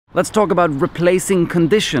Let's talk about replacing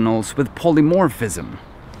conditionals with polymorphism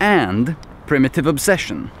and primitive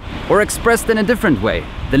obsession. Or expressed in a different way,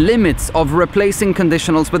 the limits of replacing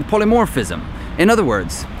conditionals with polymorphism. In other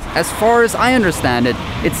words, as far as I understand it,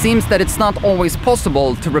 it seems that it's not always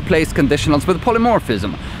possible to replace conditionals with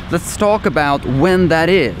polymorphism. Let's talk about when that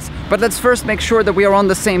is. But let's first make sure that we are on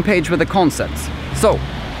the same page with the concepts. So,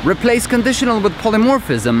 replace conditional with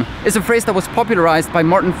polymorphism is a phrase that was popularized by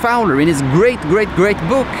Martin Fowler in his great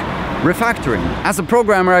book, Refactoring. As a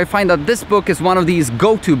programmer, I find that this book is one of these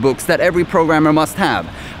go-to books that every programmer must have.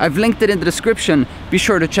 I've linked it in the description, be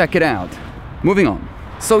sure to check it out. Moving on.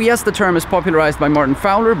 So yes, the term is popularized by Martin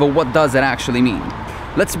Fowler, but what does it actually mean?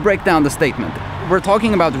 Let's break down the statement. We're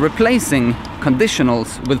talking about replacing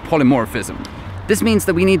conditionals with polymorphism. This means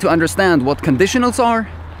that we need to understand what conditionals are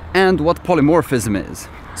and what polymorphism is.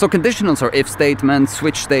 So conditionals are if statements,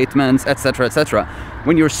 switch statements, etc., etc.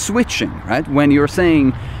 When you're switching, right? When you're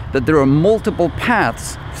saying that there are multiple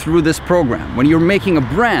paths through this program, when you're making a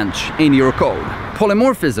branch in your code.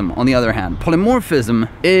 Polymorphism, on the other hand, polymorphism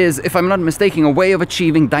is, if I'm not mistaken, a way of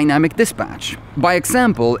achieving dynamic dispatch. By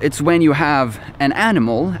example, it's when you have an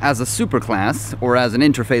animal as a superclass, or as an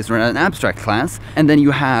interface or an abstract class, and then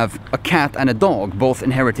you have a cat and a dog, both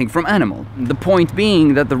inheriting from animal. The point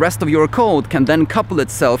being that the rest of your code can then couple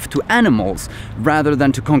itself to animals, rather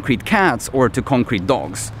than to concrete cats or to concrete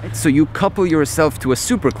dogs. So you couple yourself to a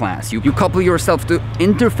superclass, you couple yourself to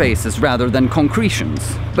interfaces rather than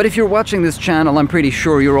concretions. But if you're watching this channel, I'm pretty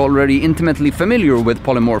sure you're already intimately familiar with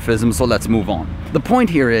polymorphism, so let's move on. The point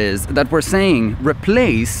here is that we're saying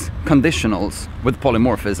replace conditionals with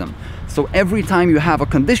polymorphism. So every time you have a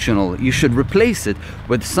conditional, you should replace it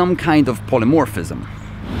with some kind of polymorphism.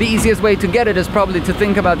 The easiest way to get it is probably to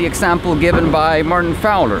think about the example given by Martin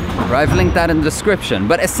Fowler. I've linked that in the description.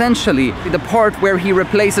 But essentially, the part where he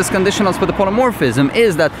replaces conditionals with a polymorphism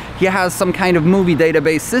is that he has some kind of movie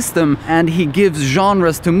database system and he gives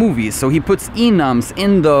genres to movies. So he puts enums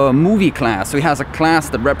in the movie class. So he has a class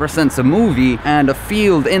that represents a movie, and a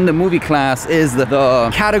field in the movie class is the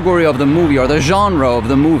category of the movie or the genre of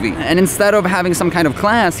the movie. And instead of having some kind of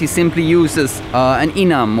class, he simply uses an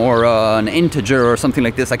enum or an integer or something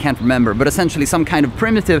like this. I can't remember, but essentially some kind of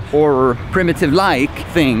primitive or primitive-like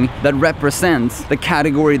thing that represents the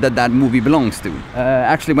category that that movie belongs to.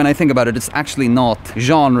 Actually, when I think about it, it's actually not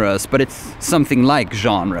genres, but it's something like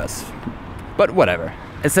genres. But whatever.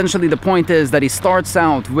 Essentially, the point is that he starts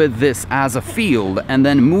out with this as a field and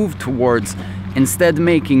then move towards instead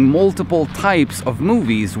making multiple types of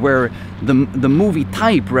movies where the movie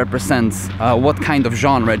type represents what kind of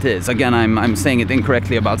genre it is. Again, I'm saying it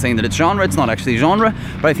incorrectly about saying that it's genre. It's not actually genre,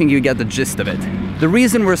 but I think you get the gist of it. The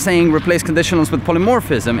reason we're saying replace conditionals with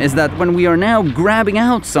polymorphism is that when we are now grabbing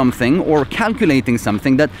out something or calculating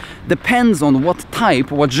something that depends on what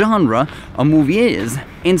type, what genre a movie is,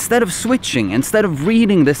 instead of switching, instead of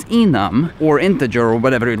reading this enum or integer or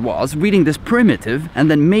whatever it was, reading this primitive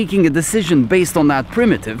and then making a decision based on that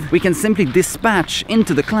primitive, we can simply dispatch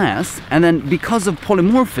into the class, and then because of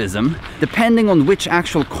polymorphism, depending on which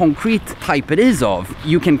actual concrete type it is of,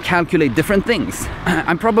 you can calculate different things.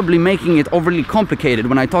 I'm probably making it overly complicated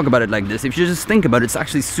when I talk about it like this. If you just think about it, it's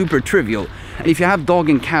actually super trivial. If you have dog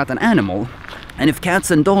and cat and animal, and if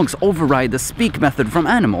cats and dogs override the speak method from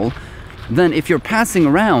animal, then if you're passing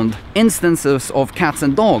around instances of cats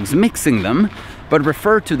and dogs, mixing them, but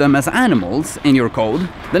refer to them as animals in your code,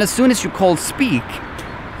 then as soon as you call speak,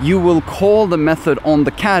 you will call the method on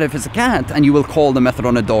the cat if it's a cat, and you will call the method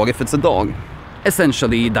on a dog if it's a dog.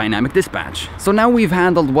 Essentially, dynamic dispatch. So now we've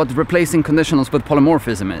handled what replacing conditionals with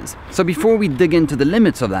polymorphism is. So before we dig into the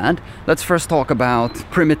limits of that, let's first talk about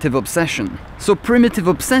primitive obsession. So primitive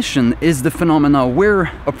obsession is the phenomena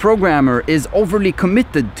where a programmer is overly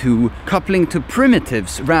committed to coupling to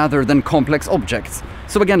primitives rather than complex objects.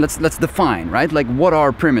 So again, let's define, right? Like, what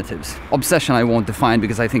are primitives? Obsession I won't define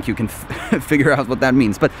because I think you can figure out what that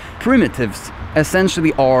means. But primitives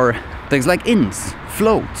essentially are things like ints,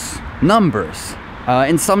 floats, numbers,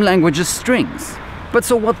 in some languages strings. But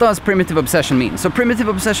so what does primitive obsession mean? So primitive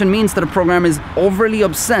obsession means that a program is overly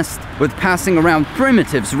obsessed with passing around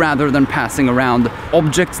primitives rather than passing around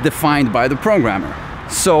objects defined by the programmer.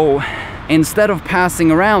 So instead of passing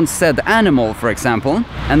around said animal, for example,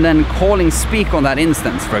 and then calling speak on that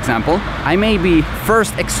instance, for example, I may be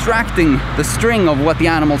first extracting the string of what the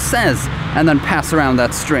animal says and then pass around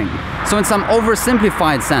that string. So in some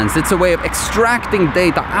oversimplified sense, it's a way of extracting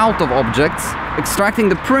data out of objects, extracting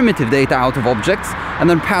the primitive data out of objects, and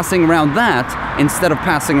then passing around that instead of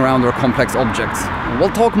passing around our complex objects. We'll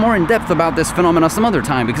talk more in depth about this phenomena some other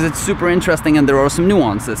time because it's super interesting and there are some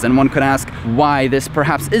nuances, and one could ask why this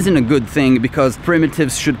perhaps isn't a good thing because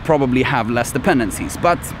primitives should probably have less dependencies,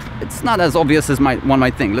 but it's not as obvious as one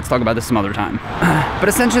might think. Let's talk about this some other time. But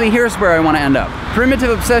essentially, here's where I want to end up. Primitive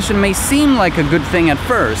obsession may seem like a good thing at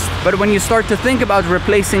first, but when you start to think about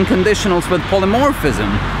replacing conditionals with polymorphism,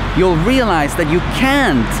 you'll realize that you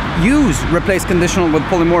can't replace conditional with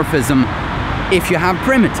polymorphism if you have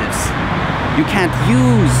primitives. You can't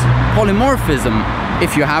use polymorphism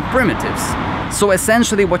if you have primitives. So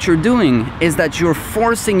essentially what you're doing is that you're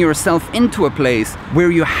forcing yourself into a place where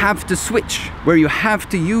you have to switch, where you have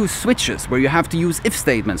to use switches, where you have to use if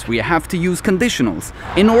statements, where you have to use conditionals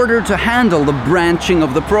in order to handle the branching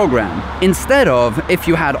of the program. Instead of, if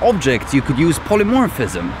you had objects, you could use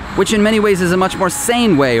polymorphism, which in many ways is a much more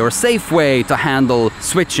sane way or safe way to handle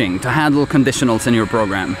switching, to handle conditionals in your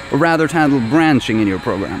program, or rather to handle branching in your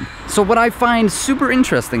program. So what I find super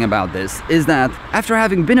interesting about this is that after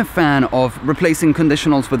having been a fan of replacing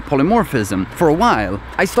conditionals with polymorphism for a while,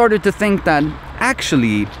 I started to think that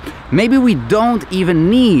actually maybe we don't even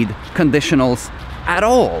need conditionals at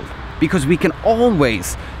all, because we can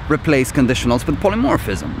always replace conditionals with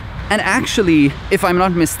polymorphism. And actually, if I'm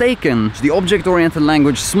not mistaken, the object-oriented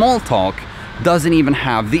language Smalltalk doesn't even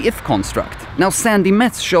have the if construct. Now, Sandi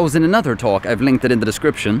Metz shows in another talk, I've linked it in the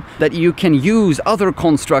description, that you can use other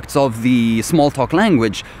constructs of the Smalltalk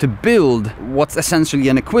language to build what's essentially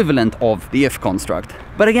an equivalent of the if construct.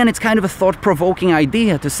 But again, it's kind of a thought-provoking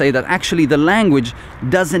idea to say that actually the language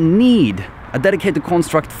doesn't need a dedicated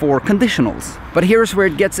construct for conditionals. But here's where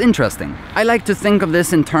it gets interesting. I like to think of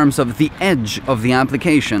this in terms of the edge of the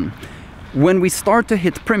application. When we start to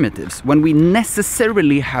hit primitives, when we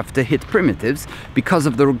necessarily have to hit primitives because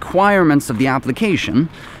of the requirements of the application,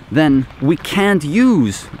 then we can't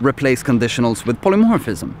replace conditionals with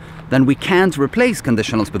polymorphism. Then we can't replace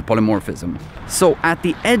conditionals with polymorphism. So at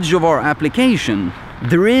the edge of our application,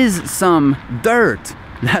 there is some dirt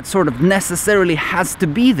that sort of necessarily has to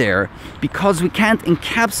be there because we can't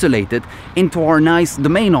encapsulate it into our nice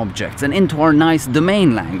domain objects and into our nice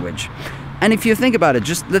domain language. And if you think about it,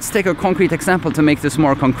 just let's take a concrete example to make this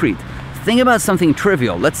more concrete. Think about something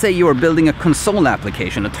trivial. Let's say you are building a console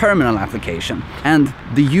application, a terminal application, and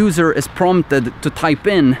the user is prompted to type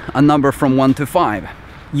in a number from 1 to 5.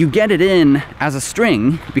 You get it in as a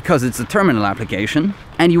string because it's a terminal application,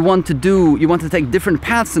 and you want to take different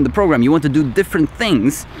paths in the program. You want to do different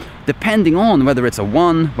things depending on whether it's a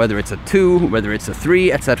 1, whether it's a 2, whether it's a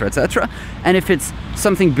 3, etc., etc. And if it's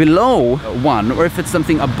something below 1 or if it's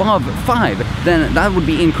something above 5, then that would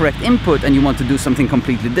be incorrect input and you want to do something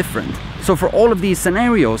completely different. So for all of these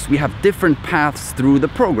scenarios, we have different paths through the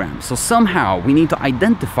program. So somehow we need to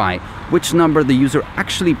identify which number the user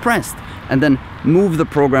actually pressed and then move the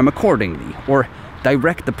program accordingly or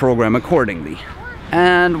direct the program accordingly.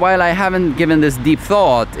 And while I haven't given this deep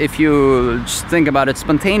thought, if you just think about it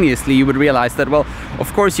spontaneously, you would realize that, well,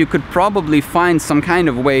 of course you could probably find some kind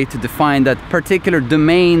of way to define that particular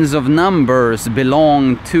domains of numbers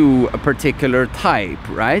belong to a particular type,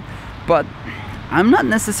 right? But I'm not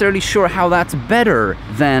necessarily sure how that's better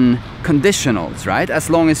than conditionals, right? As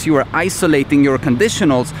long as you are isolating your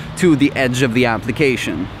conditionals to the edge of the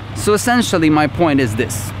application. So essentially my point is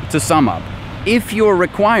this, to sum up. If your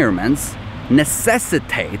requirements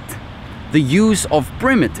necessitate the use of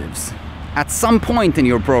primitives at some point in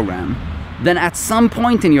your program, then at some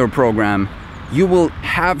point in your program you will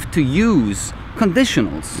have to use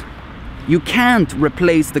conditionals. You can't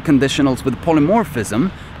replace the conditionals with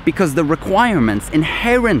polymorphism because the requirements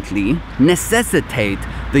inherently necessitate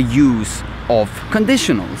the use of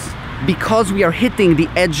conditionals. Because we are hitting the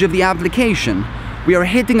edge of the application, we are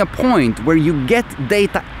hitting a point where you get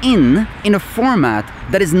data in a format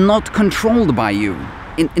that is not controlled by you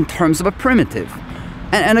in terms of a primitive.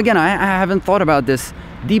 And again, I haven't thought about this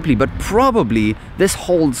deeply, but probably this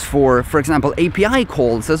holds for example, API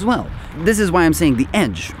calls as well. This is why I'm saying the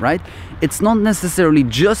edge, right? It's not necessarily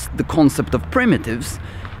just the concept of primitives.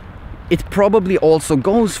 It probably also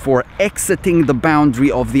goes for exiting the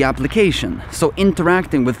boundary of the application. So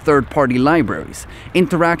interacting with third-party libraries,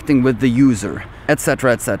 interacting with the user,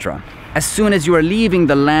 etc., etc. As soon as you are leaving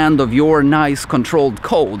the land of your nice controlled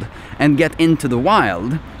code and get into the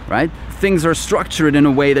wild, right? Things are structured in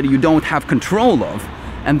a way that you don't have control of,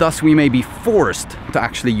 and thus we may be forced to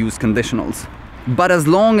actually use conditionals. But as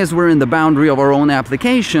long as we're in the boundary of our own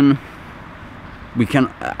application,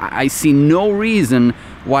 I see no reason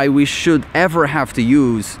why we should ever have to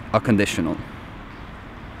use a conditional.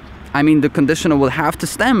 I mean, the conditional will have to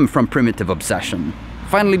stem from primitive obsession.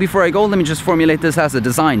 Finally, before I go, let me just formulate this as a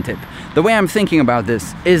design tip. The way I'm thinking about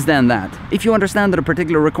this is then that if you understand that a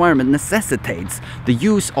particular requirement necessitates the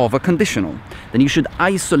use of a conditional, then you should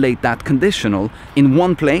isolate that conditional in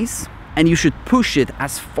one place, and you should push it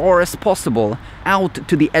as far as possible out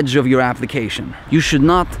to the edge of your application. You should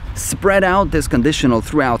not spread out this conditional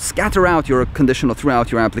throughout, scatter out your conditional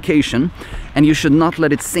throughout your application, and you should not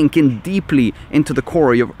let it sink in deeply into the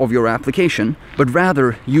core of your application, but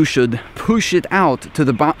rather you should push it out to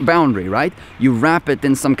the boundary, right? You wrap it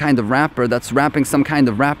in some kind of wrapper that's wrapping some kind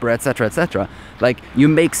of wrapper, etc., etc. Like, you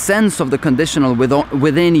make sense of the conditional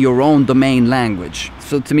within your own domain language.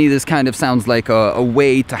 So to me, this kind of sounds like a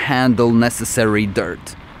way to handle necessary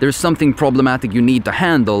dirt. There's something problematic you need to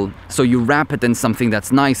handle, so you wrap it in something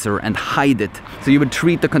that's nicer and hide it. So you would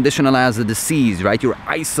treat the conditional as a disease, right? You're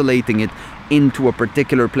isolating it into a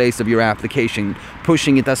particular place of your application,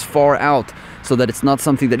 pushing it as far out so that it's not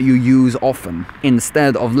something that you use often,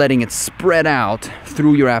 instead of letting it spread out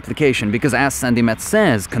through your application, because as Sandi Metz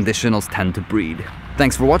says, conditionals tend to breed.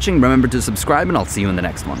 Thanks for watching, remember to subscribe, and I'll see you in the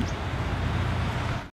next one.